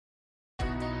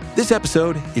This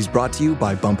episode is brought to you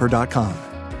by Bumper.com.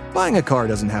 Buying a car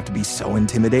doesn't have to be so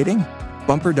intimidating.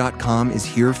 Bumper.com is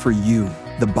here for you,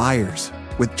 the buyers.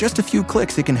 With just a few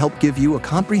clicks, it can help give you a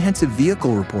comprehensive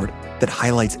vehicle report that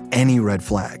highlights any red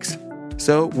flags.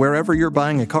 So wherever you're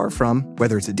buying a car from,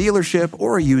 whether it's a dealership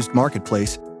or a used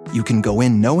marketplace, you can go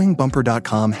in knowing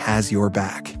Bumper.com has your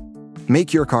back.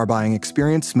 Make your car buying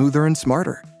experience smoother and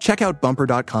smarter. Check out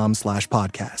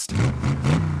Bumper.com/podcast.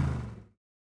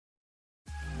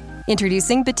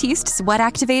 Introducing Batiste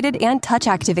sweat-activated and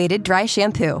touch-activated dry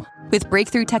shampoo. With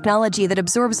breakthrough technology that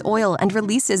absorbs oil and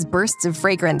releases bursts of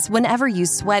fragrance whenever you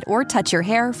sweat or touch your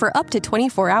hair for up to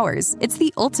 24 hours, it's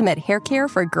the ultimate hair care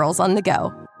for girls on the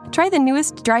go. Try the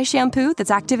newest dry shampoo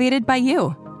that's activated by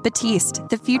you. Batiste,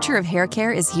 the future of hair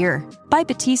care is here. Buy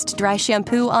Batiste dry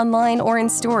shampoo online or in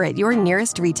store at your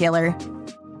nearest retailer.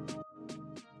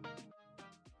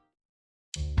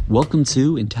 Welcome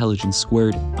to Intelligence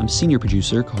Squared. I'm senior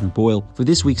producer Connor Boyle. For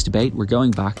this week's debate, we're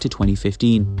going back to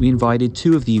 2015. We invited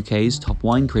two of the UK's top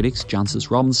wine critics, Jancis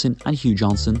Robinson and Hugh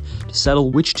Johnson, to settle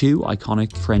which two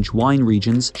iconic French wine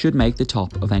regions should make the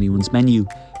top of anyone's menu.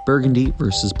 Burgundy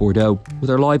versus Bordeaux, with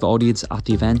our live audience at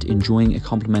the event enjoying a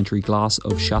complimentary glass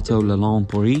of Chateau Lalande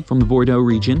Bory from the Bordeaux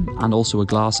region and also a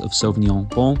glass of Sauvignon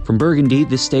Blanc. From Burgundy,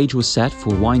 this stage was set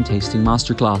for wine tasting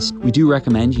masterclass. We do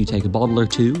recommend you take a bottle or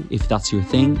two if that's your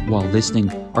thing while listening.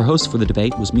 Our host for the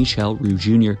debate was Michel Roux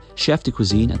Jr., chef de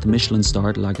cuisine at the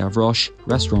Michelin-starred La Gavroche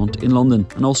restaurant in London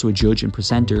and also a judge and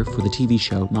presenter for the TV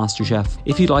show MasterChef.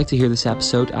 If you'd like to hear this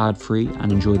episode ad-free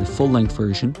and enjoy the full-length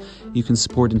version, you can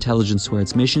support Intelligence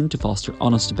Squared's mission to foster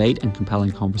honest debate and compelling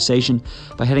conversation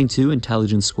by heading to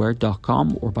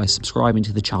intelligencesquared.com or by subscribing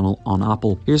to the channel on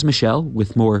Apple. Here's Michelle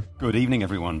with more. Good evening,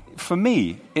 everyone. For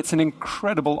me, it's an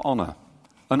incredible honour.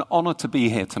 An honour to be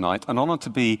here tonight, an honour to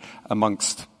be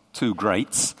amongst two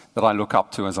greats that I look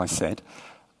up to, as I said.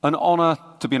 An honour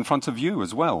to be in front of you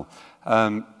as well,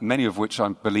 many of which I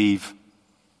believe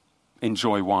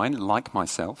enjoy wine, like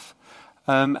myself.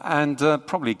 And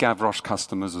probably Gavroche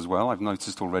customers as well. I've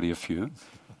noticed already a few.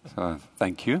 So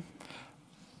thank you.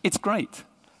 It's great.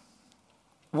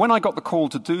 When I got the call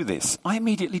to do this, I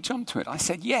immediately jumped to it. I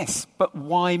said, yes, but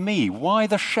why me? Why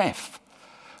the chef?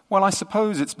 Well, I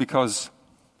suppose it's because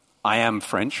I am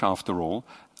French, after all.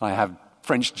 I have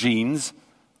French genes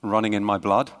running in my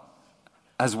blood,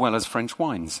 as well as French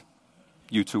wines.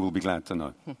 You two will be glad to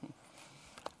know.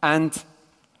 And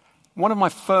one of my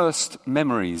first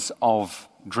memories of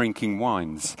drinking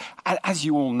wines, as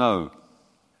you all know,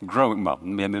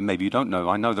 maybe you don't know,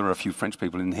 I know there are a few French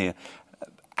people in here,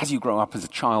 as you grow up as a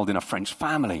child in a French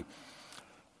family,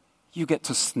 you get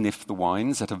to sniff the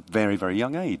wines at a very, very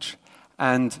young age.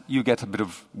 And you get a bit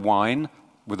of wine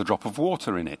with a drop of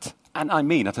water in it. And I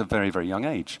mean at a very, very young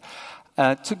age.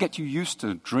 To get you used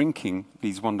to drinking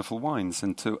these wonderful wines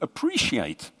and to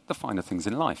appreciate the finer things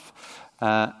in life.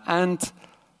 And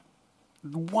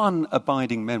one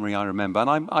abiding memory I remember,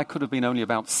 and I could have been only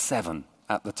about 7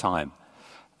 at the time,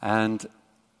 and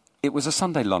it was a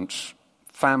Sunday lunch,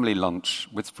 family lunch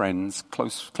with friends,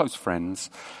 close friends,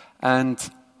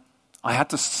 and I had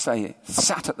to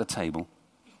sat at the table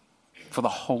for the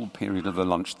whole period of the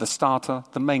lunch. The starter,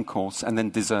 the main course, and then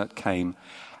dessert came.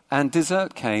 And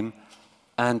dessert came,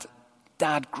 and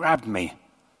Dad grabbed me,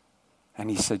 and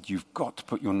he said, "You've got to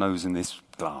put your nose in this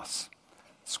glass."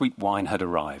 Sweet wine had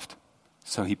arrived.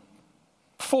 So he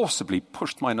forcibly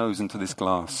pushed my nose into this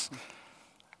glass.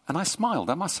 And I smiled,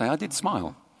 I must say, I did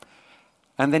smile.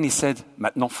 And then he said,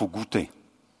 "Maintenant faut goûter.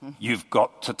 You've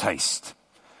got to taste."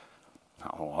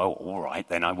 Oh, all right,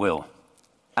 then I will.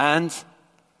 And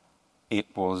it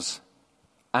was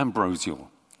ambrosial,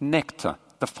 nectar,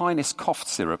 the finest cough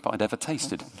syrup I'd ever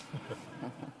tasted.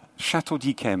 Chateau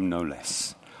d'Yquem, no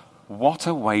less. What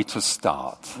a way to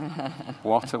start.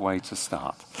 What a way to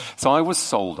start. So I was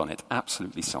sold on it,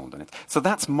 absolutely sold on it. So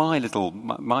that's my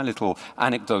little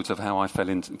anecdote of how I fell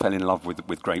in love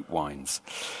with great wines.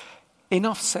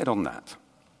 Enough said on that.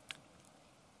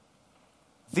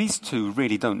 These two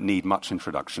really don't need much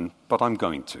introduction, but I'm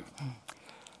going to.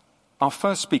 Our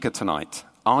first speaker tonight,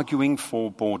 arguing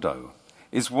for Bordeaux,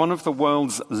 is one of the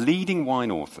world's leading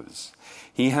wine authors.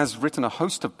 He has written a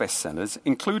host of bestsellers,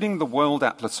 including the World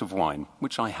Atlas of Wine,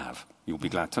 which I have, you'll be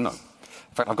glad to know.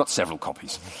 In fact, I've got several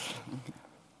copies,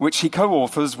 which he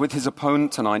co-authors with his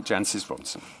opponent tonight, Jancis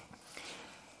Robinson.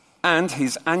 And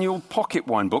his annual pocket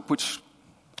wine book, which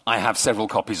I have several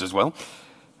copies as well,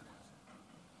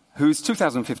 whose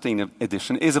 2015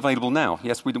 edition is available now.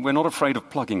 Yes, we're not afraid of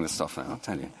plugging this stuff now, I'll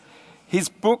tell you. His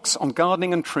books on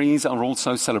gardening and trees are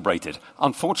also celebrated.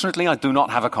 Unfortunately, I do not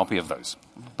have a copy of those,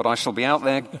 but I shall be out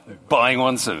there buying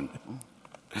one soon.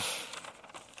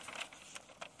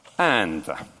 And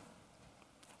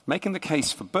making the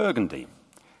case for Burgundy,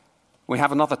 we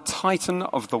have another titan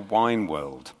of the wine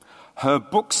world. Her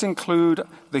books include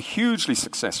the hugely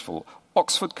successful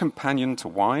Oxford Companion to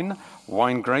Wine,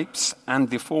 Wine Grapes,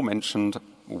 and the aforementioned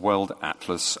World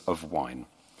Atlas of Wine.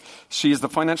 She is the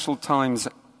Financial Times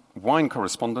wine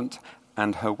correspondent,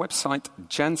 and her website,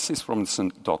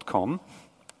 jancysrobinson.com.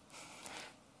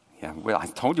 Yeah, well, I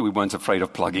told you we weren't afraid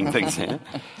of plugging things here.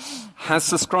 Has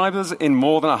subscribers in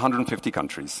more than 150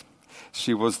 countries.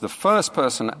 She was the first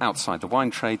person outside the wine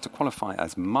trade to qualify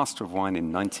as Master of Wine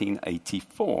in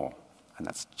 1984. And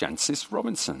that's Jancis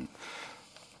Robinson.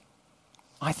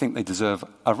 I think they deserve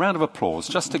a round of applause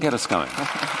just to get us going.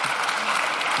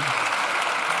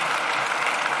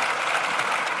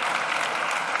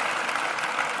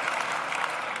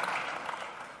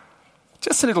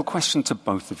 Just a little question to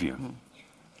both of you.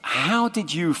 How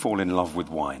did you fall in love with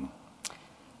wine?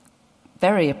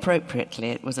 Very appropriately,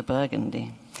 it was a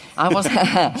Burgundy. I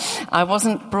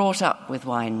wasn't brought up with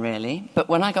wine, really, but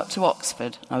when I got to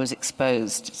Oxford, I was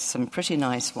exposed to some pretty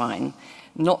nice wine,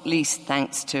 not least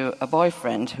thanks to a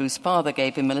boyfriend whose father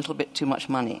gave him a little bit too much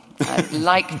money. I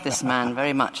liked this man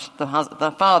very much, the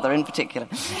father in particular.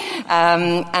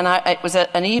 It was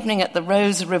an evening at the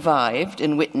Rose Revived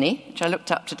in Witney, which I looked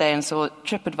up today and saw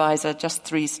TripAdvisor just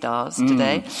 3 stars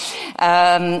today.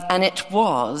 And it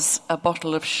was a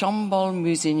bottle of Chambol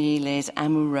Musigny Les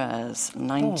Amoureuses,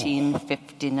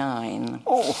 1959.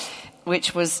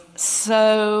 Which was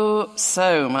so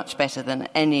much better than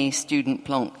any student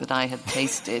plonk that I had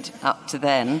tasted up to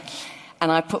then.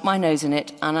 And I put my nose in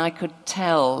it, and I could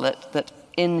tell that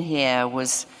in here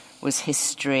was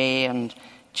history and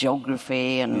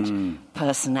geography and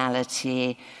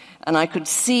personality. And I could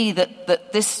see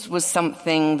that this was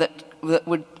something that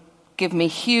would give me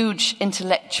huge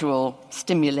intellectual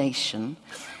stimulation,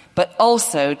 but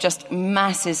also just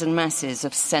masses and masses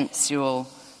of sensual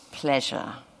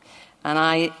pleasure. And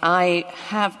I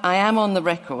am on the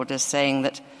record as saying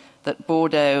that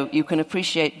Bordeaux, you can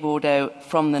appreciate Bordeaux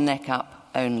from the neck up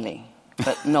only,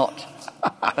 but not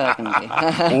Burgundy.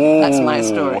 That's my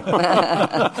story.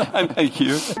 Thank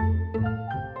you.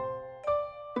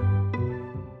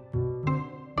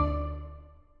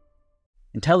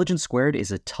 Intelligence Squared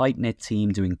is a tight-knit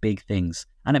team doing big things,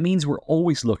 and it means we're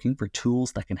always looking for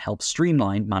tools that can help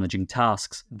streamline managing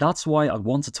tasks. That's why I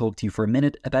want to talk to you for a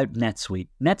minute about NetSuite.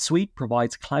 NetSuite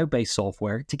provides cloud-based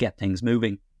software to get things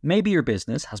moving. Maybe your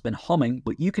business has been humming,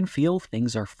 but you can feel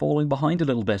things are falling behind a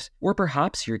little bit. Or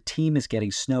perhaps your team is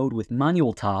getting snowed with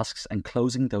manual tasks and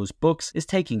closing those books is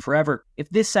taking forever. If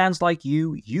this sounds like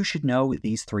you should know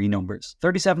these 3 numbers.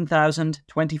 37,000,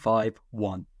 25,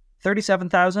 1.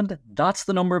 37,000, that's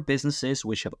the number of businesses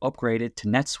which have upgraded to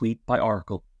NetSuite by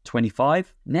Oracle.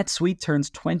 25, NetSuite turns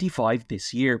 25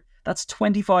 this year. That's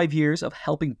 25 years of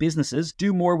helping businesses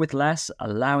do more with less,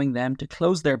 allowing them to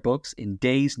close their books in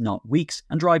days, not weeks,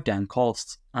 and drive down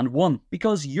costs. And 1,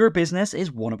 because your business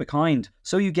is one of a kind.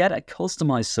 So you get a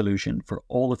customized solution for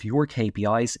all of your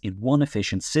KPIs in one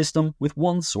efficient system with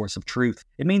one source of truth.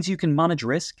 It means you can manage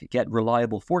risk, get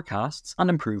reliable forecasts,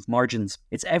 and improve margins.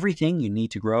 It's everything you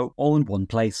need to grow all in one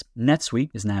place.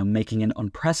 NetSuite is now making an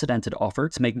unprecedented offer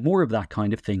to make more of that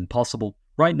kind of thing possible.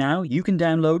 Right now, you can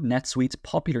download NetSuite's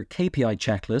popular KPI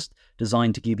checklist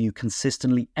designed to give you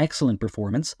consistently excellent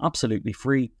performance absolutely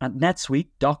free at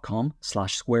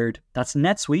netsuite.com/squared. That's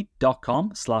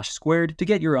netsuite.com/squared to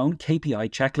get your own KPI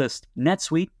checklist.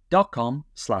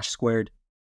 netsuite.com/squared.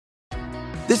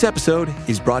 This episode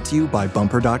is brought to you by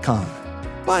Bumper.com.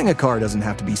 Buying a car doesn't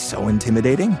have to be so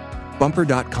intimidating.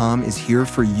 Bumper.com is here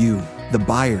for you, the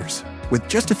buyers. With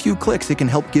just a few clicks, it can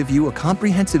help give you a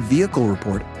comprehensive vehicle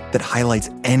report that highlights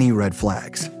any red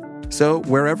flags. So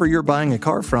wherever you're buying a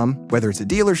car from, whether it's a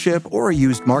dealership or a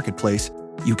used marketplace,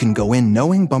 you can go in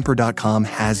knowing Bumper.com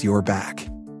has your back.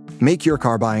 Make your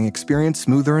car buying experience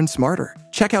smoother and smarter.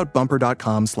 Check out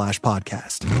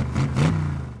Bumper.com/podcast.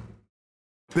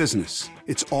 Business.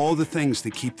 It's all the things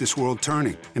that keep this world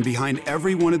turning. And behind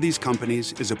every one of these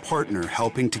companies is a partner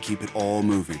helping to keep it all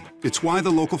moving. It's why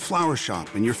the local flower shop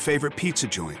and your favorite pizza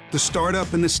joint, the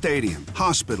startup and the stadium,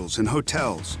 hospitals and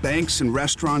hotels, banks and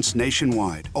restaurants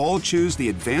nationwide all choose the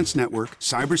advanced network,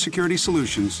 cybersecurity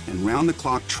solutions, and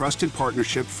round-the-clock trusted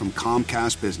partnership from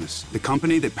Comcast Business, the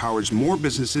company that powers more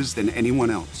businesses than anyone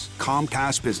else.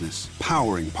 Comcast Business,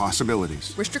 powering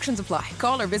possibilities. Restrictions apply.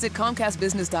 Call or visit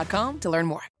ComcastBusiness.com to learn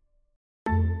more.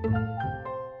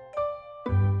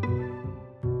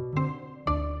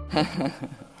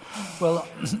 Well,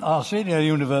 our senior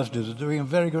universities are doing a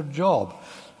very good job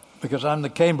because I'm the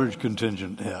Cambridge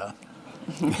contingent here.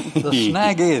 The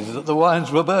snag is that the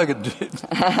wines were Burgundy.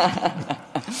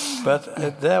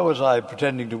 But there was I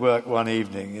pretending to work one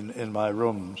evening in my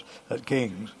rooms at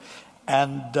King's,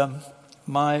 and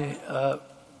my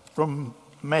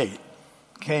roommate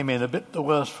came in a bit the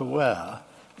worse for wear,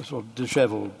 a sort of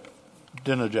dishevelled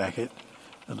dinner jacket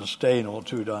and a stain or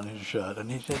two down his shirt,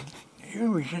 and he said,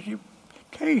 he said, you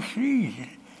taste these.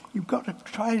 You've got to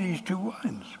try these two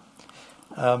wines.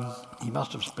 He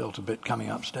must have spilt a bit coming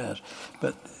upstairs,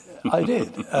 but I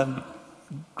did. And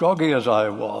groggy as I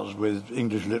was with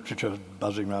English literature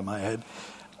buzzing around my head,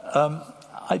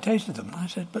 I tasted them. And I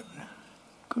said, but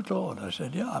good Lord, I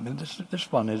said, yeah, I mean,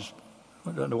 this one is,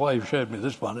 I don't know why you showed me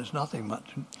this one, it's nothing much,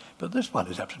 but this one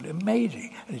is absolutely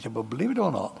amazing. And he said, well, believe it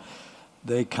or not,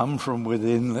 they come from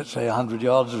within, let's say, 100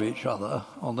 yards of each other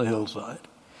on the hillside.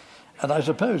 And I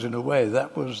suppose, in a way,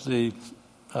 that was the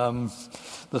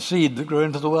seed that grew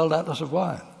into the World Atlas of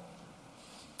Wine.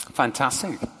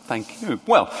 Fantastic. Thank you.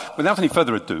 Well, without any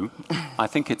further ado, I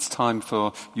think it's time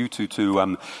for you two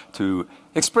to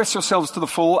express yourselves to the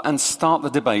full and start the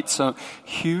debate. So,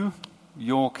 Hugh,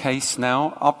 your case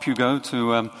now. Up you go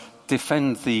to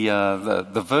defend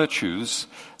the virtues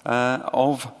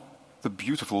of the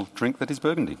beautiful drink that is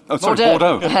Burgundy. Oh, sorry,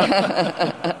 Bordeaux.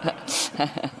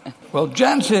 Well,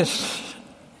 Jancis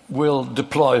will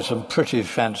deploy some pretty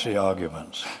fancy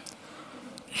arguments.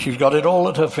 She's got it all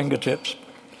at her fingertips,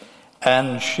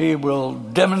 and she will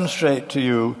demonstrate to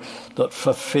you that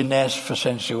for finesse, for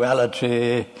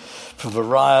sensuality, for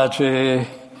variety,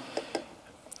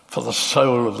 for the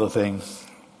soul of the thing,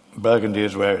 Burgundy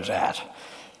is where it's at.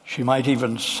 She might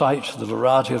even cite the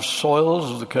variety of soils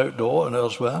of the Côte d'Or and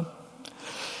elsewhere.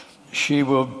 She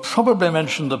will probably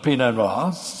mention the Pinot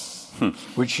Noir,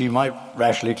 which she might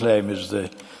rashly claim is the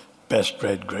best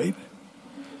red grape.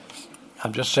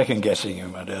 I'm just second-guessing you,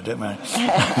 my dear, don't mind.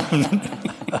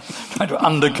 Trying to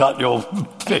undercut your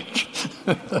pitch.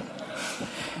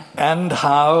 And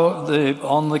how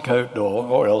on the Côte d'Or,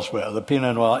 or elsewhere, the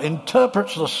Pinot Noir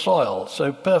interprets the soil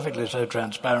so perfectly, so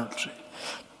transparently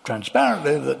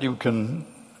that you can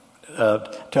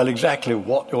tell exactly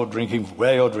what you're drinking,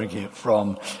 where you're drinking it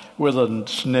from, with a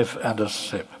sniff and a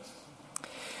sip.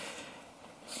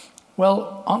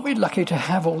 Well, aren't we lucky to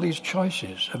have all these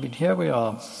choices? I mean, here we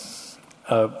are,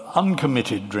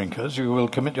 uncommitted drinkers. You will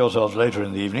commit yourselves later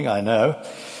in the evening, I know,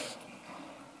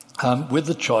 with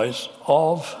the choice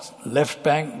of left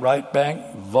bank, right bank,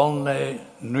 Volnay,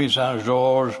 Nuit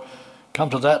Saint-Georges, come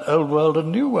to that old world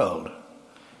and new world.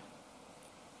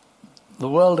 The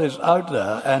world is out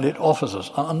there, and it offers us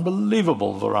an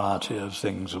unbelievable variety of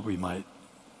things that we might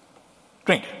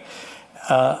drink.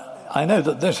 I know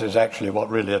that this is actually what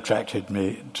really attracted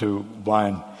me to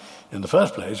wine in the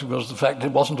first place, was the fact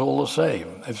it wasn't all the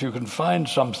same. If you can find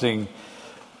something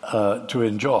to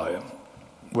enjoy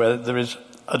where there is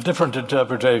a different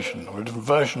interpretation or a different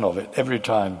version of it every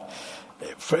time,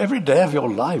 for every day of your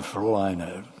life, for all I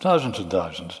know, thousands and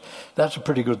thousands, that's a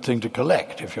pretty good thing to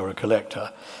collect if you're a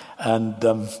collector. And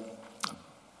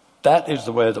that is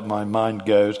the way that my mind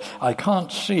goes. I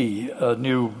can't see a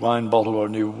new wine bottle or a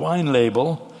new wine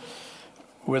label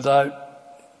without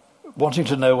wanting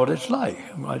to know what it's like.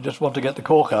 I just want to get the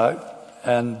cork out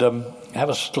and have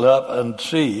a slurp and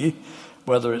see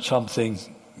whether it's something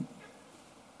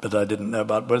that I didn't know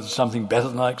about, whether it's something better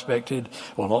than I expected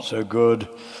or not so good.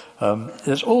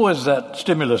 There's always that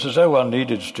stimulus, as though one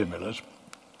needed stimulus,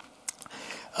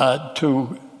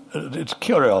 it's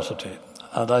curiosity.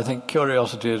 And I think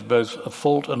curiosity is both a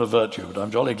fault and a virtue, but I'm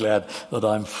jolly glad that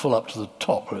I'm full up to the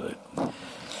top with it.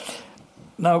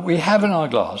 Now, we have in our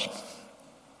glass,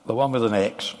 the one with an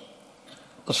X,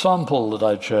 the sample that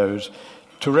I chose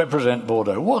to represent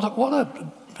Bordeaux. What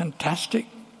a fantastic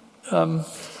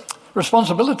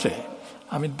responsibility.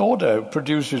 I mean, Bordeaux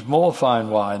produces more fine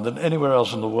wine than anywhere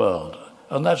else in the world,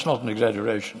 and that's not an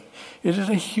exaggeration. It is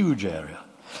a huge area.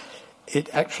 It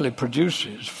actually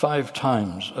produces 5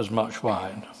 times as much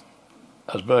wine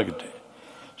as Burgundy.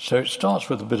 So it starts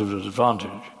with a bit of an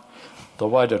advantage, the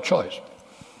wider choice.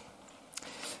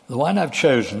 The wine I've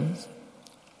chosen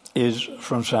is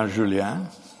from Saint-Julien,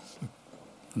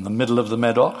 in the middle of the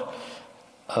Medoc.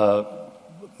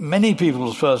 Many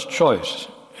people's first choice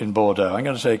in Bordeaux, I'm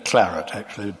going to say claret,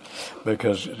 actually,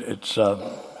 because it's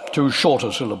 2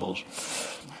 shorter syllables.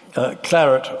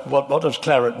 Claret, what does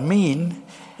claret mean?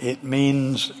 It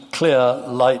means clear,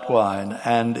 light wine,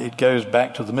 and it goes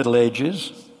back to the Middle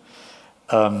Ages.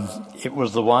 It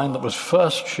was the wine that was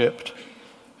first shipped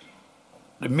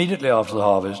immediately after the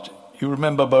harvest. You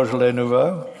remember Beaujolais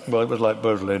Nouveau? Well, it was like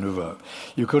Beaujolais Nouveau.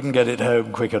 You couldn't get it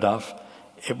home quick enough.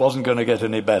 it wasn't going to get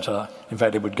any better. In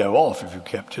fact, it would go off if you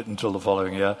kept it until the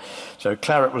following year. So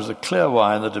claret was a clear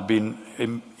wine that had been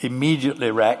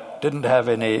immediately racked, didn't have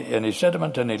any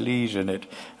sediment, any lees in it,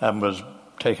 and was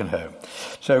taken home.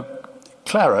 So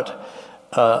claret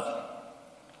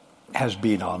has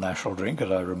been our national drink,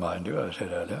 as I remind you, I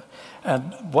said earlier.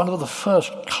 And one of the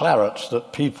first clarets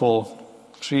that people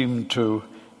seem to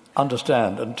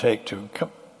understand and take to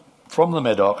from the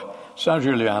Médoc.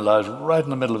 Saint-Julien lies right in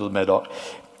the middle of the Médoc.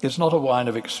 It's not a wine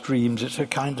of extremes. It's a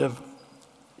kind of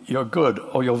you're good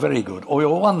or you're very good or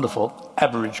you're wonderful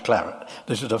average claret.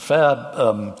 This is a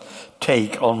fair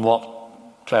take on what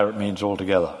claret means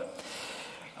altogether.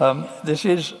 This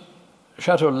is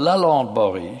Chateau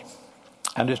Lalande-Bory,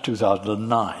 and it's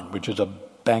 2009, which is a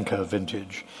banker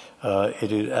vintage.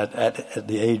 It is at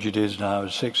the age it is now,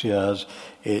 6 years,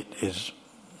 it is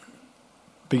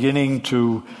beginning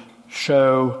to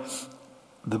show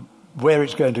where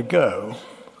it's going to go,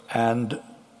 and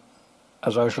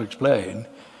as I shall explain,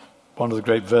 one of the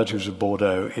great virtues of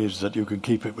Bordeaux is that you can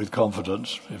keep it with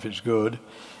confidence if it's good,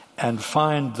 and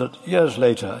find that years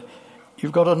later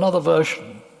you've got another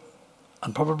version,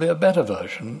 and probably a better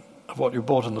version of what you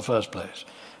bought in the first place.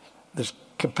 This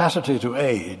capacity to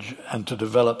age and to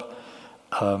develop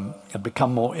and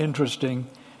become more interesting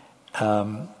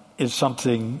is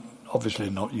something obviously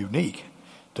not unique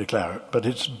to claret, but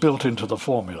it's built into the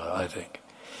formula, I think.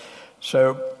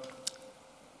 So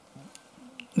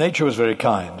nature was very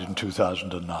kind in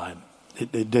 2009.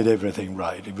 It did everything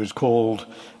right. It was called,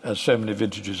 as so many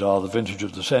vintages are, the vintage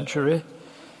of the century.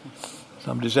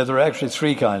 Somebody said there are actually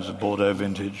 3 kinds of Bordeaux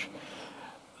vintage.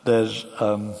 There's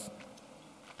a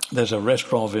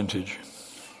restaurant vintage,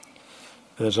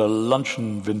 there's a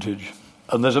luncheon vintage,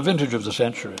 and there's a vintage of the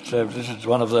century. So this is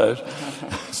one of those.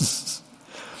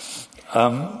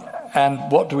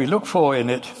 And what do we look for in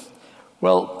it?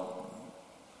 Well,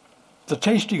 the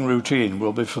tasting routine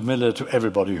will be familiar to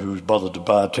everybody who's bothered to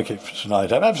buy a ticket for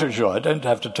tonight. I'm absolutely sure I don't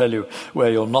have to tell you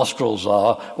where your nostrils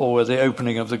are or where the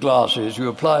opening of the glass is. You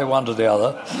apply one to the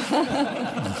other.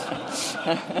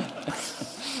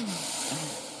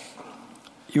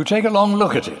 You take a long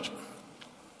look at it.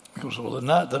 Because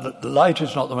the light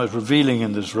is not the most revealing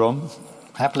in this room.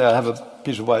 Happily, I have a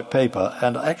piece of white paper,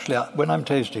 and actually, when I'm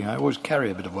tasting, I always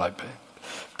carry a bit of white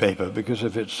paper, because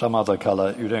if it's some other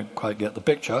colour, you don't quite get the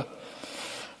picture.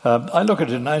 I look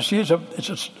at it and I see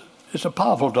it's a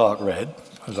powerful dark red,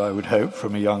 as I would hope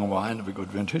from a young wine of a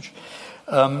good vintage.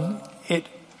 The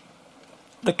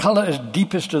colour is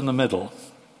deepest in the middle.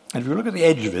 And if you look at the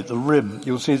edge of it, the rim,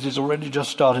 you'll see that it's already just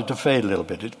started to fade a little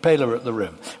bit. It's paler at the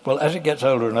rim. Well, as it gets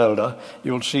older and older,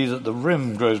 you'll see that the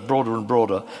rim grows broader and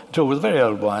broader, until with very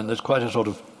old wine, there's quite a sort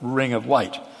of ring of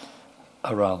white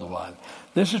around the wine.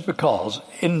 This is because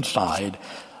inside,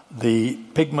 the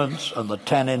pigments and the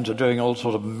tannins are doing all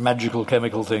sorts of magical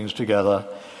chemical things together,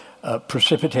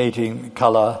 precipitating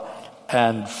colour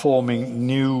and forming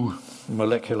new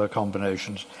molecular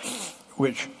combinations,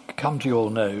 which come to your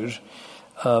nose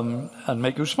and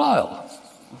make you smile.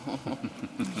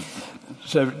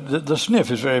 So the sniff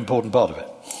is a very important part of it.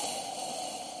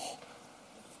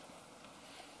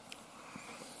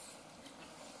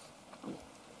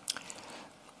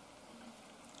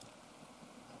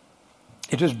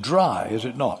 It is dry, is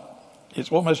it not?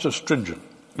 It's almost astringent.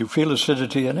 You feel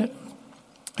acidity in it.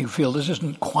 You feel this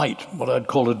isn't quite what I'd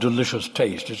call a delicious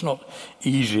taste. It's not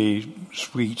easy,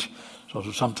 sweet, sort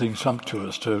of something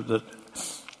sumptuous that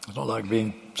it's not like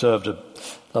being served a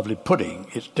lovely pudding.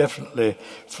 It's definitely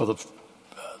it's one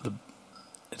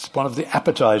of the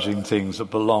appetizing things that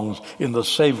belongs in the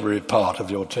savory part of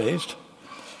your taste.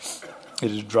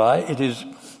 It is dry.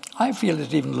 I feel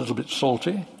it's even a little bit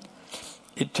salty.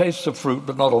 It tastes of fruit,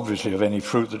 but not obviously of any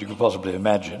fruit that you could possibly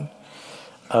imagine.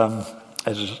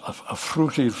 It is a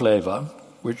fruity flavour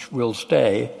which will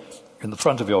stay in the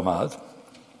front of your mouth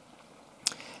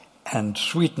and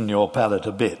sweeten your palate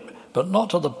a bit, but not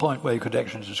to the point where you could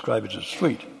actually describe it as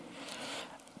sweet.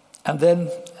 And then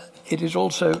it is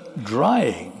also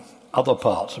drying other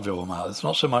parts of your mouth. It's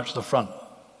not so much the front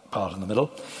part in the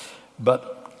middle,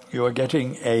 but you are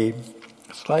getting a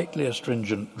slightly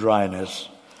astringent dryness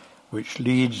which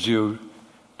leads you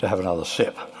to have another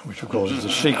sip, which of course is the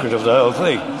secret of the whole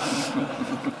thing.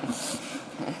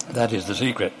 That is the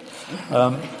secret.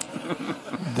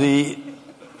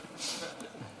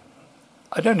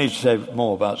 I don't need to say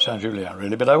more about Saint-Julien,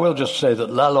 really, but I will just say that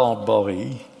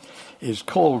Lalande-Bory is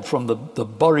called from the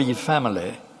Bory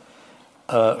family,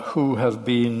 who have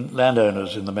been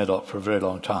landowners in the Médoc for a very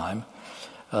long time.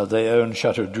 They own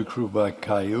Château Ducrot by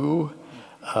Cailloux,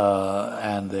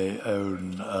 and they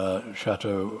own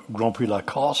Chateau Grand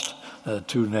Puy-Lacoste,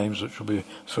 two names which will be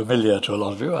familiar to a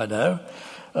lot of you, I know.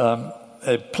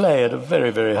 They play at a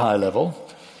very, very high level,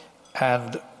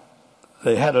 and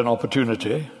they had an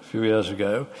opportunity a few years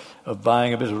ago of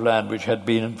buying a bit of land which had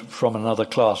been from another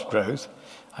class growth.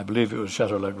 I believe it was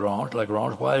Chateau Lagrange.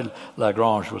 Why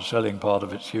Lagrange was selling part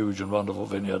of its huge and wonderful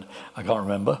vineyard, I can't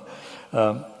remember.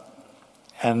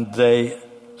 And they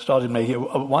started making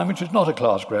a wine which is not a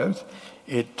class growth.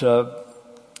 It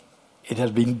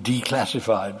has been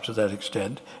declassified to that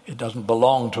extent. It doesn't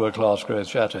belong to a class growth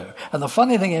chateau. And the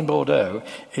funny thing in Bordeaux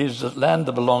is that land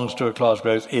that belongs to a class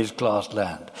growth is classed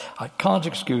land. I can't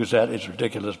excuse that. It's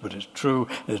ridiculous, but it's true.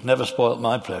 It's never spoilt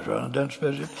my pleasure, and I don't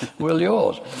suppose it will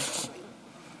yours.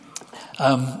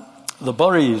 The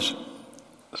Borries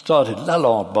started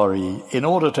Lalande Borrie in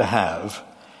order to have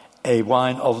a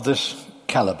wine of this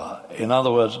caliber. In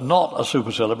other words, not a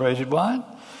super celebrated wine,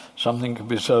 something can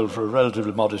be sold for a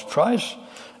relatively modest price,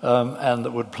 and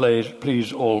that would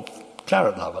please all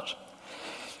claret lovers.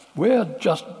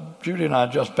 Judy and I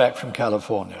are just back from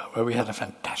California, where we had a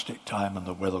fantastic time and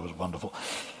the weather was wonderful.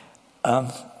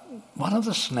 One of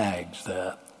the snags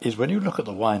there is when you look at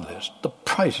the wine list, the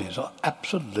prices are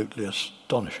absolutely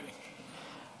astonishing.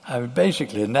 I mean,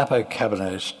 basically, a Napa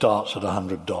Cabernet starts at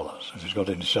 $100, if it's got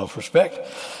any self-respect.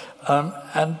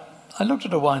 And I looked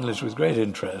at a wine list with great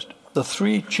interest. The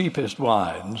three cheapest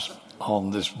wines on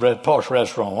this posh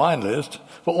restaurant wine list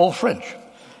were all French.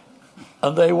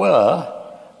 And they were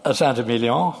a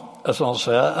Saint-Emilion, a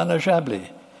Sancerre, and a Chablis.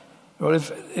 Well,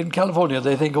 if in California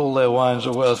they think all their wines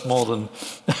are worth more than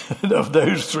of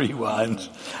those three wines,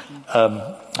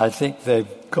 I think they've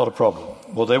got a problem.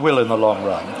 Well, they will in the long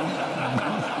run.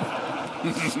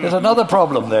 There's another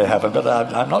problem they haven't, but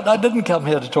I didn't come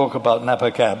here to talk about Napa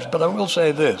Cabs, but I will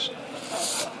say this,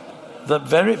 that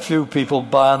very few people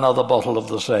buy another bottle of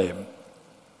the same.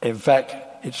 In fact,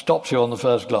 it stops you on the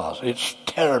first glass. It's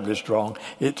terribly strong.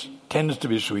 It tends to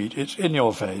be sweet. It's in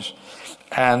your face.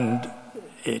 And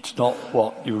it's not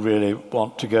what you really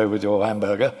want to go with your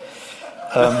hamburger.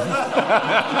 And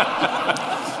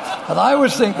I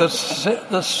always think that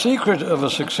the secret of a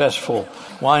successful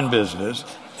wine business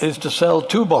is to sell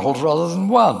two bottles rather than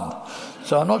one.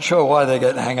 So I'm not sure why they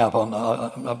get hung up on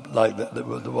like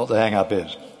what the hang up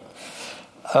is.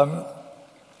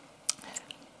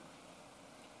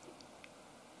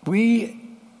 We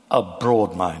are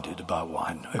broad-minded about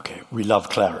wine. Okay, we love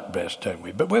claret best, don't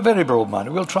we? But we're very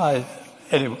broad-minded. We'll try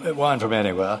any wine from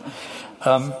anywhere.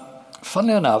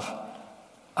 Funnily enough,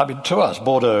 I mean, to us,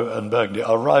 Bordeaux and Burgundy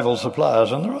are rival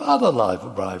suppliers, and there are other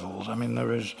rivals. I mean,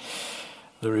 there is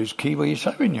Kiwi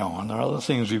Sauvignon, and there are other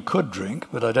things you could drink,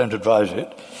 but I don't advise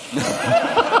it.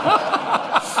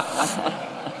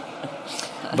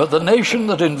 But the nation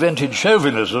that invented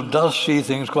chauvinism does see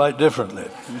things quite differently.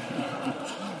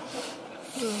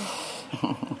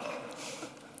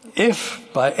 If,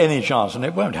 by any chance, and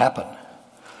it won't happen,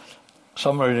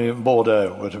 somebody in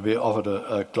Bordeaux were to be offered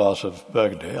a glass of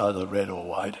Burgundy, either red or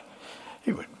white,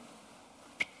 he would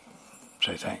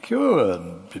say thank you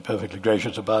and be perfectly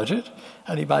gracious about it,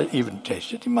 and he might even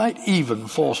taste it. He might even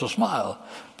force a smile.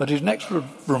 But his next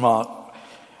remark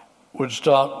would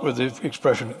start with the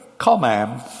expression, quand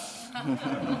même.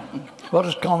 What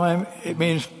does quand même? It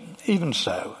means even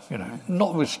so,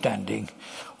 notwithstanding,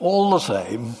 all the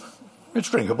same, it's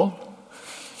drinkable.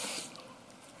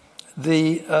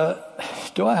 Do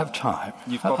I have time?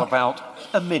 You've got about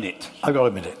a minute. I've got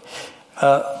a minute.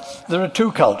 There are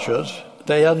two cultures.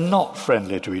 They are not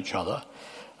friendly to each other.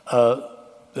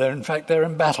 They're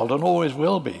embattled and always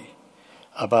will be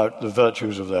about the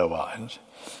virtues of their wines.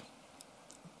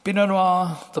 Pinot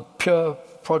Noir, the pure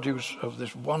produce of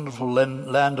this wonderful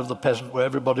land of the peasant where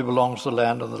everybody belongs to the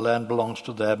land and the land belongs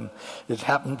to them. It's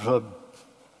happened for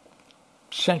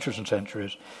centuries and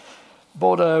centuries.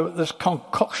 Bordeaux, this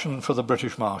concoction for the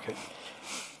British market,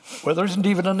 where there isn't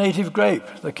even a native grape.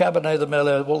 The Cabernet, the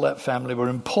Merlot, all that family were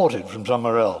imported from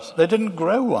somewhere else. They didn't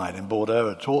grow wine in Bordeaux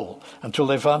at all until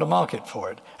they found a market for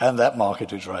it, and that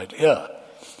market is right here.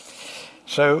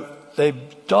 So they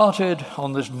started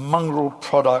on this mongrel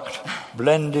product,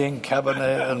 blending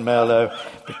Cabernet and Merlot,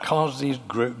 because these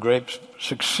grapes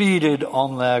succeeded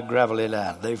on their gravelly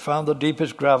land. They found the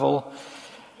deepest gravel.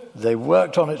 They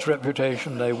worked on its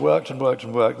reputation. They worked and worked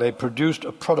and worked. They produced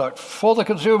a product for the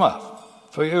consumer,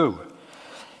 for you.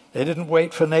 They didn't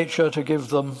wait for nature to give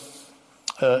them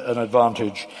an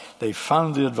advantage. They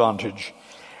found the advantage,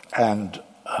 and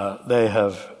they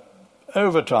have,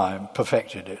 over time,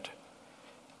 perfected it.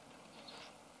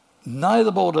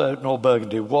 Neither Bordeaux nor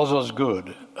Burgundy was as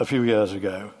good a few years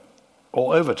ago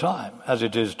or over time, as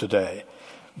it is today.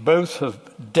 Both have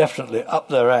definitely upped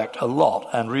their act a lot,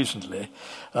 and recently,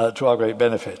 to our great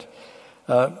benefit.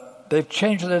 They've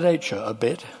changed their nature a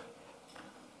bit.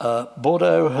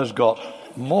 Bordeaux has got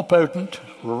more potent,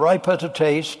 riper to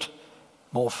taste,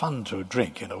 more fun to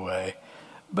drink in a way.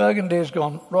 Burgundy has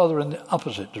gone rather in the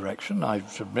opposite direction, I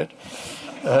submit.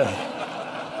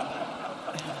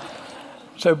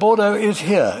 So Bordeaux is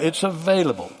here. It's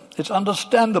available. It's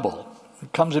understandable.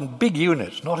 It comes in big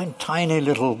units, not in tiny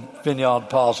little vineyard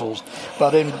parcels,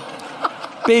 but in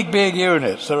big, big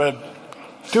units. There are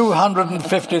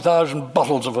 250,000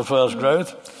 bottles of a first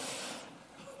growth.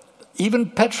 Even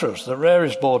Petrus, the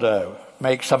rarest Bordeaux,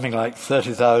 makes something like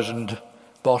 30,000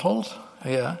 bottles a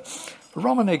year.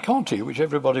 Romanée-Conti, which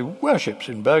everybody worships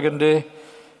in Burgundy,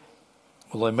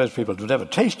 although most people have never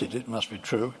tasted it, must be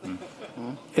true,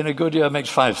 in a good year makes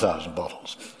 5,000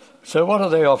 bottles. So what are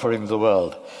they offering the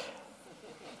world?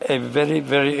 A very,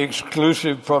 very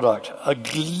exclusive product, a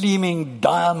gleaming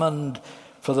diamond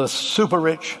for the super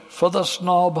rich, for the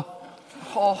snob.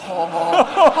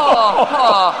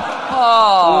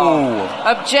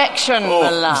 Objection,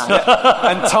 the lad.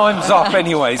 And time's up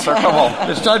anyway, so come on.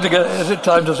 It's time to go. Is it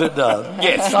time to sit down?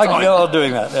 Yes. I can go on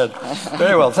doing that. Yes.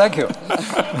 Very well, thank you.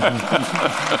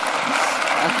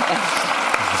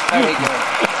 Very good.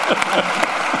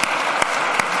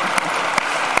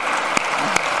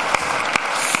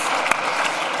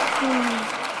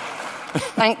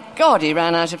 Thank God he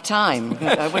ran out of time.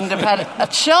 I wouldn't have had a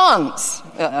chance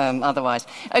otherwise.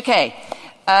 Okay,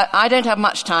 I don't have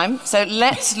much time, so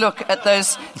let's look at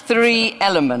those three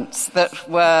elements that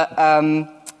were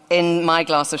in my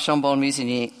glass of Chambord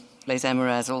Musigny, Les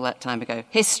Emerauds, all that time ago.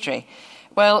 History.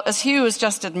 Well, as Hugh has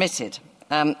just admitted,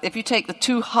 if you take the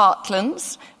two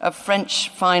heartlands of French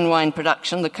fine wine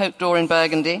production, the Côte d'Or in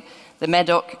Burgundy, the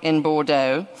Médoc in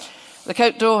Bordeaux, the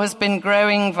Côte d'Or has been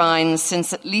growing vines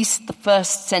since at least the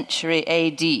 1st century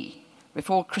AD,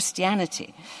 before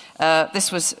Christianity.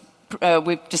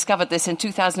 We've discovered this in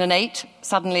 2008.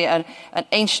 Suddenly an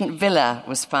ancient villa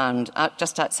was found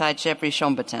just outside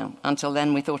Chevry-Chambertin. Until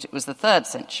then we thought it was the 3rd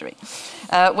century.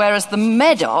 Whereas the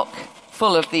Médoc,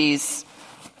 full of these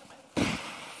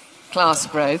class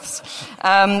growths,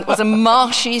 was a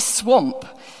marshy swamp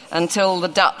until the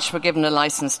Dutch were given a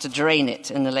license to drain it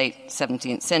in the late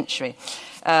 17th century.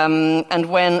 And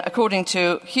when, according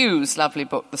to Hugh's lovely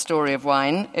book, The Story of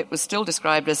Wine, it was still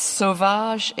described as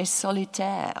sauvage et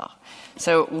solitaire.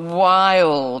 So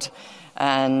wild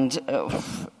and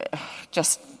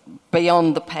just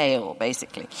beyond the pale,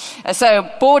 basically. So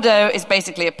Bordeaux is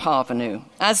basically a parvenu,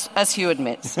 as Hugh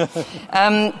admits.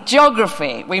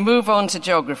 Geography. We move on to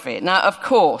geography. Now, of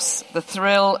course, the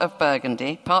thrill of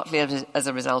Burgundy, partly as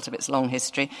a result of its long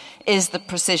history, is the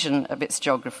precision of its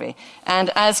geography.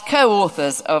 And as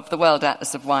co-authors of the World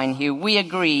Atlas of Wine, Hugh, we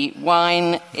agree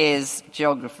wine is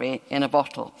geography in a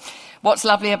bottle. What's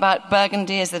lovely about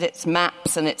Burgundy is that its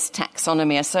maps and its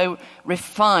taxonomy are so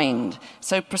refined,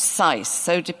 so precise,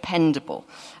 so dependable.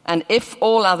 And if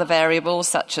all other variables,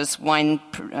 such as wine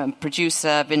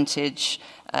producer, vintage,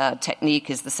 technique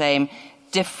is the same,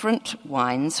 different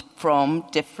wines from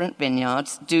different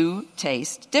vineyards do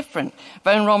taste different.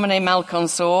 Vosne-Romanée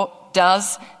Malconsort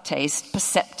does taste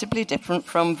perceptibly different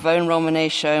from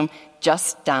Vosne-Romanée Chaume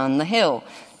just down the hill.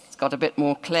 Got a bit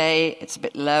more clay, it's a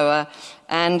bit lower,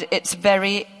 and it's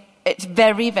very,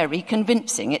 very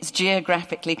convincing. It's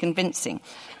geographically convincing.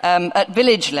 At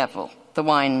village level, the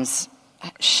wines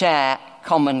share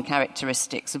common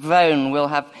characteristics. Vosne will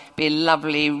be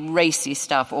lovely, racy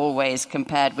stuff always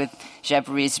compared with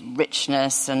Gevrey's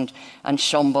richness and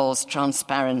Chambold's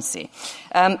transparency.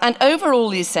 And over all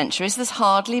these centuries, there's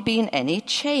hardly been any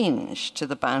change to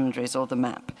the boundaries or the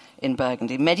map in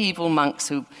Burgundy. Medieval monks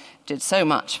who did so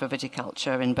much for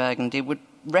viticulture in Burgundy would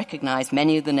recognize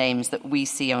many of the names that we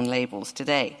see on labels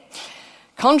today.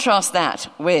 Contrast that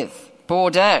with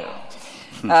Bordeaux,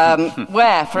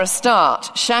 where, for a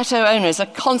start, chateau owners are,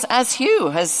 as Hugh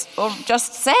has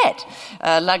just said,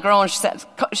 Lagrange said,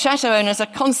 chateau owners are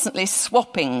constantly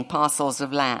swapping parcels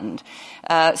of land,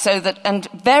 and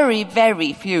very,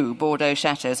 very few Bordeaux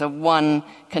chateaus are one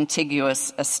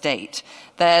contiguous estate.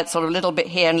 They're sort of a little bit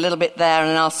here and a little bit there,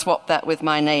 and I'll swap that with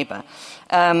my neighbour.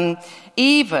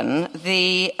 Even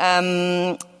the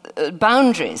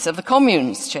boundaries of the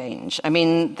communes change. I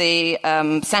mean, the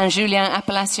Saint-Julien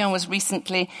appellation was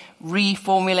recently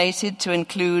reformulated to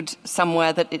include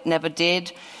somewhere that it never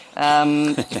did.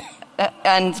 I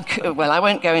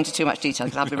won't go into too much detail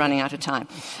because I'll be running out of time.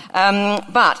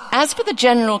 But as for the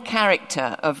general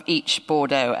character of each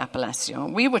Bordeaux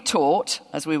appellation, we were taught,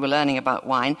 as we were learning about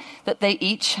wine, that they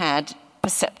each had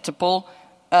perceptible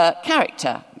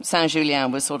character.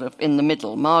 Saint-Julien was sort of in the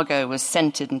middle. Margaux was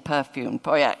scented and perfumed.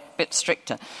 Pauillac, a bit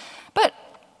stricter. But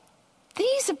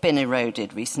these have been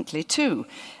eroded recently too,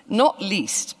 not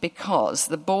least because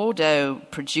the Bordeaux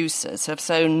producers have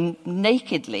so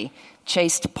nakedly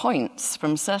chased points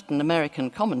from certain American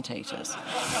commentators.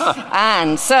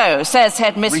 And so, says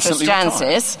Headmistress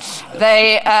Jancis,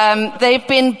 they've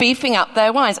been beefing up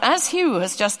their wines. As Hugh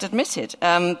has just admitted,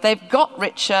 they've got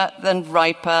richer than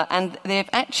riper, and they've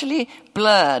actually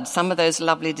blurred some of those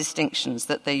lovely distinctions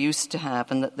that they used to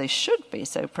have and that they should be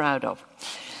so proud of.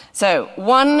 So,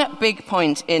 one big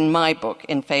point in my book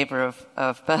in favour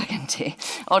of Burgundy,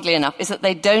 oddly enough, is that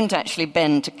they don't actually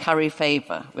bend to curry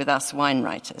favour with us wine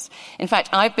writers. In fact,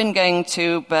 I've been going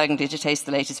to Burgundy to taste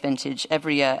the latest vintage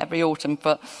every year, every autumn,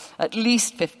 for at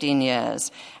least 15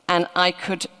 years. And I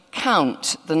could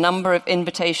count the number of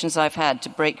invitations I've had to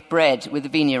break bread with the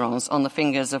vignerons on the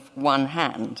fingers of one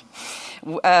hand,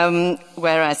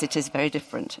 whereas it is very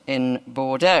different in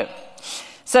Bordeaux.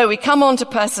 So we come on to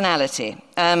personality,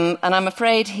 and I'm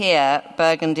afraid here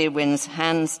Burgundy wins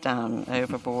hands down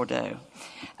over Bordeaux.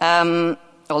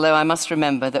 Although I must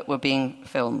remember that we're being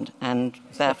filmed, and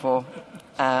therefore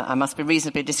I must be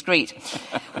reasonably discreet.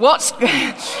 What's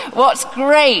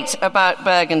great about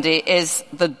Burgundy is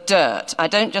the dirt. I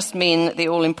don't just mean the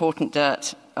all-important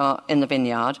dirt in the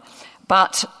vineyard,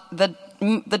 but the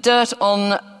dirt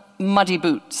on muddy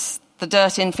boots, the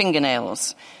dirt in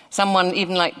fingernails. Someone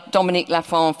even like Dominique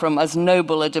Lafont from as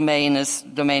noble a domain as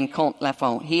Domaine Comte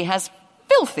Lafont, he has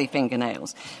filthy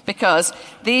fingernails, because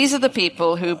these are the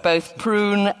people who both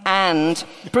prune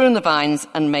the vines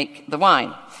and make the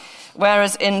wine.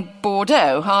 Whereas in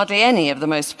Bordeaux, hardly any of the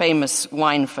most famous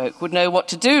wine folk would know what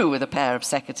to do with a pair of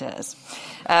secateurs.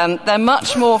 They're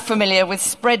much more familiar with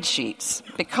spreadsheets,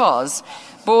 because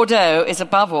Bordeaux is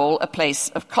above all a place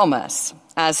of commerce,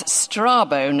 as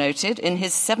Strabo noted in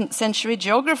his 7th century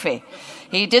geography.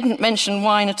 He didn't mention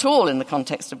wine at all in the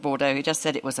context of Bordeaux, he just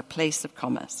said it was a place of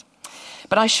commerce.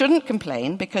 But I shouldn't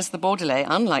complain, because the Bordelais,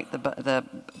 unlike the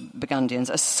Burgundians,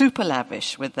 are super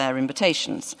lavish with their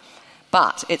invitations.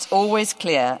 But it's always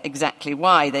clear exactly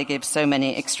why they give so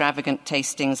many extravagant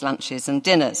tastings, lunches and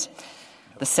dinners.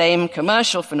 The same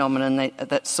commercial phenomenon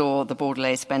that saw the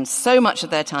Bordelais spend so much of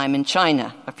their time in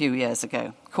China a few years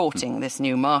ago, courting this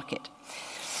new market.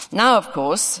 Now, of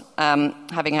course,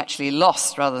 having actually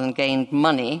lost rather than gained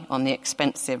money on the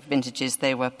expensive vintages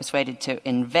they were persuaded to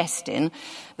invest in,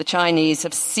 the Chinese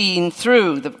have seen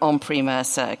through the en primeur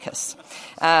circus,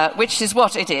 which is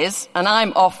what it is, and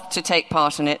I'm off to take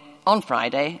part in it on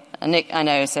Friday. And Nick, I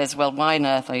know, says, well, why on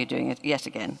earth are you doing it yet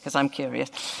again? Because I'm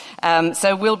curious.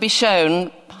 So we'll be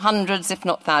shown, hundreds, if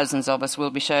not thousands of us,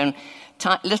 will be shown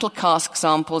little cask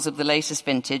samples of the latest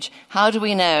vintage. How do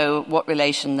we know what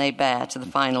relation they bear to the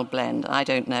final blend? I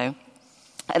don't know.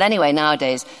 And anyway,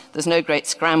 nowadays, there's no great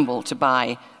scramble to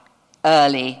buy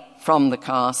early from the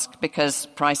cask because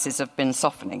prices have been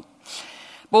softening.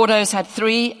 Bordeaux's had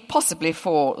 3, possibly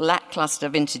 4 lackluster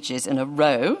vintages in a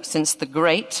row since the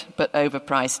great but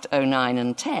overpriced 09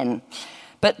 and 10.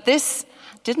 But this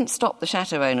didn't stop the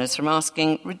chateau owners from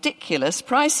asking ridiculous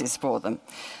prices for them.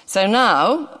 So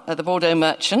now the Bordeaux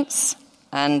merchants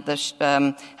and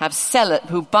have sellers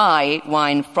who buy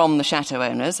wine from the chateau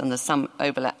owners, and there's some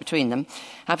overlap between them,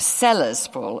 have cellars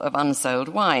full of unsold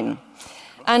wine.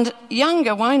 And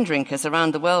younger wine drinkers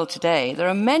around the world today, there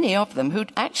are many of them who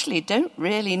actually don't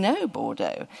really know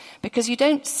Bordeaux, because you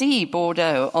don't see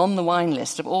Bordeaux on the wine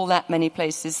list of all that many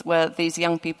places where these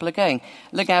young people are going.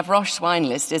 Le Gavroche's wine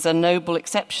list is a noble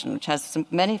exception, which has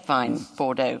many fine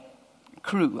Bordeaux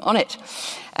crew on it.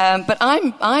 But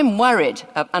I'm worried,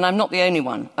 and I'm not the only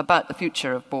one, about the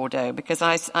future of Bordeaux, because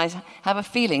I have a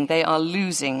feeling they are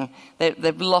losing,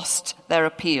 they've lost their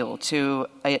appeal to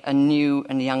a new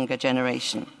and younger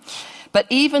generation. But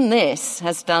even this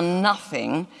has done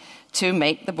nothing to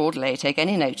make the Bordelais take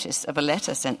any notice of a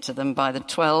letter sent to them by the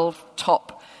 12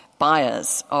 top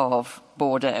buyers of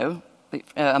Bordeaux,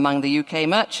 among the UK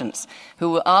merchants,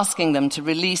 who were asking them to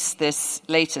release this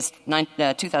latest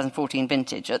 2014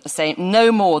 vintage at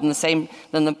no more than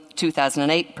the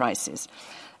 2008 prices,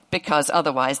 because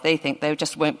otherwise they think they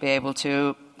just won't be able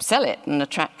to sell it and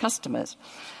attract customers.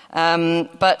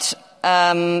 But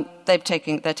they're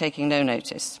taking no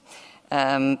notice,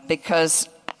 because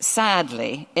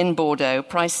sadly in Bordeaux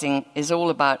pricing is all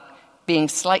about being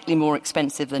slightly more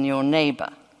expensive than your neighbour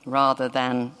rather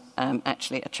than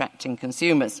actually attracting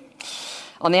consumers.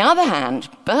 On the other hand,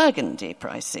 Burgundy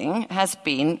pricing has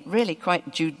been really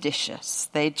quite judicious.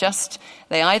 They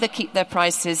either keep their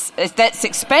prices, that's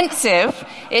expensive,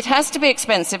 it has to be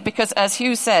expensive because, as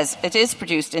Hugh says, it is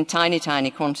produced in tiny, tiny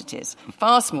quantities,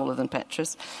 far smaller than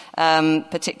Petrus.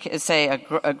 Say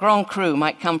a Grand Cru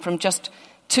might come from just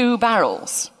 2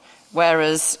 barrels,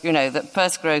 whereas, the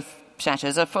first growth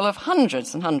chateaus are full of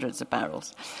hundreds and hundreds of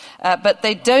barrels. But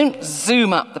they don't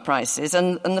zoom up the prices,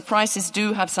 and the prices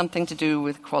do have something to do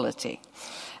with quality.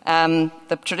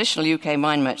 The traditional UK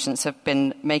wine merchants have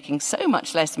been making so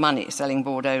much less money selling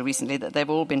Bordeaux recently that they've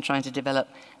all been trying to develop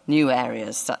new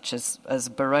areas, such as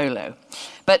Barolo.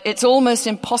 But it's almost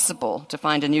impossible to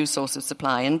find a new source of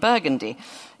supply in Burgundy.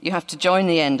 You have to join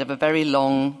the end of a very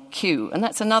long queue, and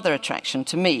that's another attraction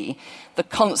to me, the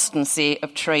constancy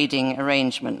of trading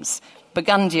arrangements.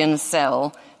 Burgundians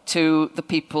sell to the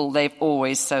people they've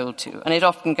always sold to, and it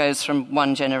often goes from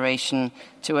one generation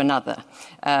to another,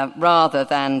 rather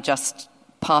than just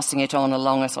passing it on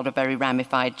along a sort of very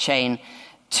ramified chain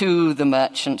to the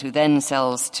merchant who then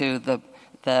sells to the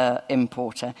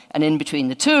importer. And in between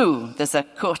the two, there's a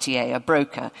courtier, a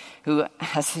broker, who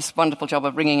has this wonderful job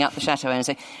of ringing up the chateau and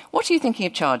saying, "What are you thinking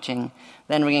of charging?"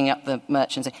 Then ringing up the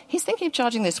merchant and saying, "He's thinking of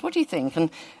charging this, what do you think?"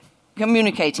 And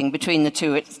communicating between the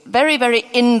two. It's very, very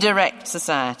indirect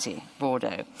society,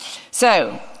 Bordeaux.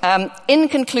 So, in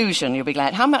conclusion, you'll be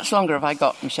glad. How much longer have I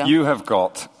got, Michel? You have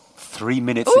got 3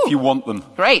 minutes if you want them.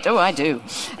 Great. Oh, I do.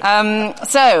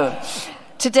 So,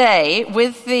 today,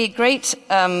 with the great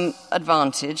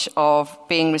advantage of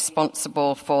being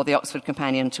responsible for the Oxford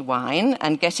Companion to Wine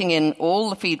and getting in all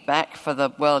the feedback for the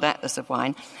World Atlas of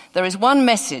Wine, there is one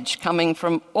message coming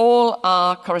from all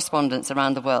our correspondents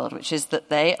around the world, which is that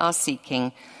they are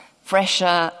seeking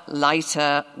fresher,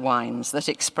 lighter wines that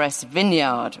express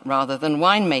vineyard rather than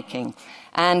winemaking.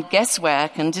 And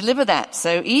Guessware can deliver that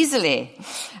so easily.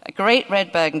 A great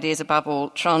red Burgundy is above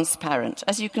all transparent.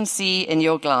 As you can see in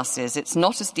your glasses, it's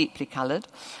not as deeply coloured,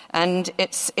 and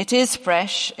it is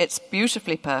fresh, it's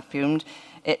beautifully perfumed.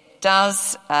 It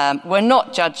does, we're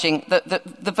not judging,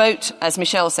 the vote, as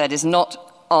Michel said, is not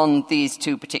on these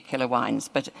two particular wines,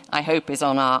 but I hope is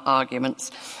on our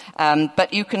arguments.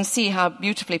 But you can see how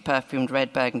beautifully perfumed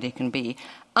red Burgundy can be.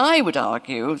 I would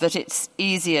argue that it's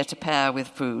easier to pair with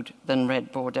food than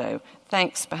red Bordeaux,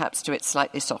 thanks perhaps to its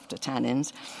slightly softer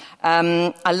tannins.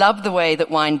 I love the way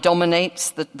that wine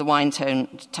dominates the wine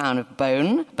town of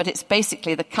Beaune, but it's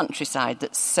basically the countryside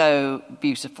that's so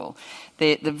beautiful.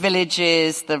 The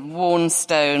villages, the worn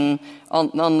stone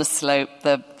on the slope,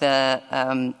 the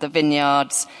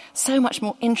vineyards, so much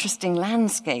more interesting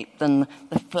landscape than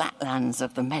the flatlands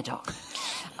of the Medoc,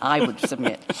 I would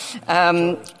submit.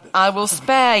 I will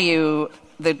spare you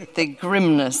the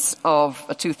grimness of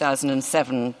a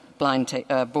 2007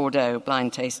 Bordeaux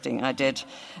blind tasting I did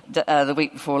the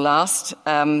week before last.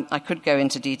 I could go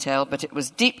into detail, but it was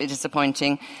deeply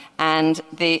disappointing. And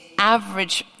the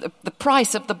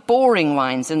price of the boring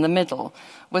wines in the middle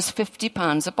was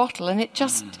 £50 a bottle, and it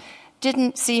just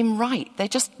didn't seem right. They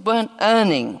just weren't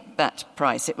earning that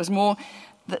price. It was more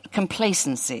that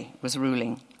complacency was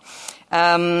ruling.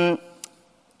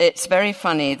 It's very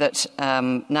funny that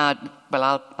now...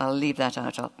 Well, I'll leave that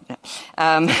out.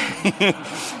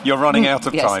 You're running out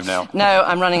of time now. No,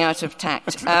 I'm running out of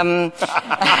tact.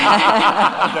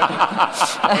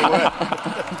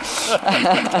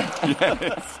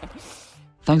 Yes.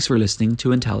 Thanks for listening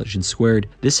to Intelligence Squared.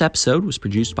 This episode was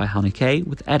produced by Hannah Kay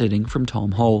with editing from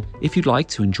Tom Hall. If you'd like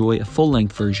to enjoy a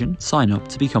full-length version, sign up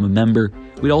to become a member.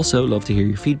 We'd also love to hear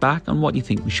your feedback on what you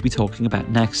think we should be talking about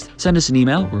next. Send us an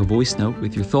email or a voice note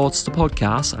with your thoughts to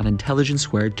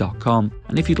podcast@intelligencesquared.com.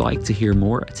 And if you'd like to hear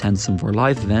more, attend some of our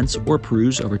live events, or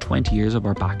peruse over 20 years of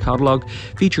our back catalogue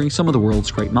featuring some of the world's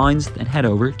great minds, then head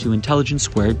over to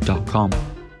intelligencesquared.com.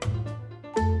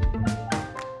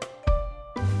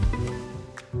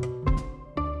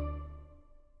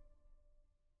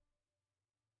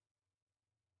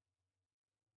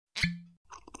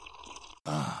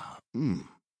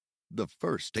 The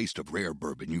first taste of rare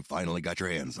bourbon you finally got your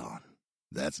hands on.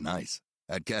 That's nice.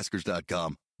 At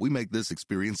Caskers.com, we make this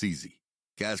experience easy.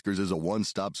 Caskers is a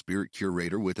one-stop spirit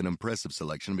curator with an impressive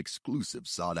selection of exclusive,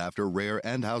 sought-after, rare,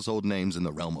 and household names in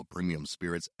the realm of premium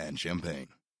spirits and champagne.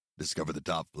 Discover the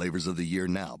top flavors of the year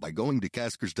now by going to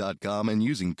Caskers.com and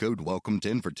using code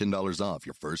WELCOME10 for $10 off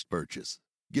your first purchase.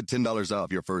 Get $10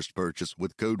 off your first purchase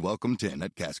with code WELCOME10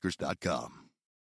 at Caskers.com.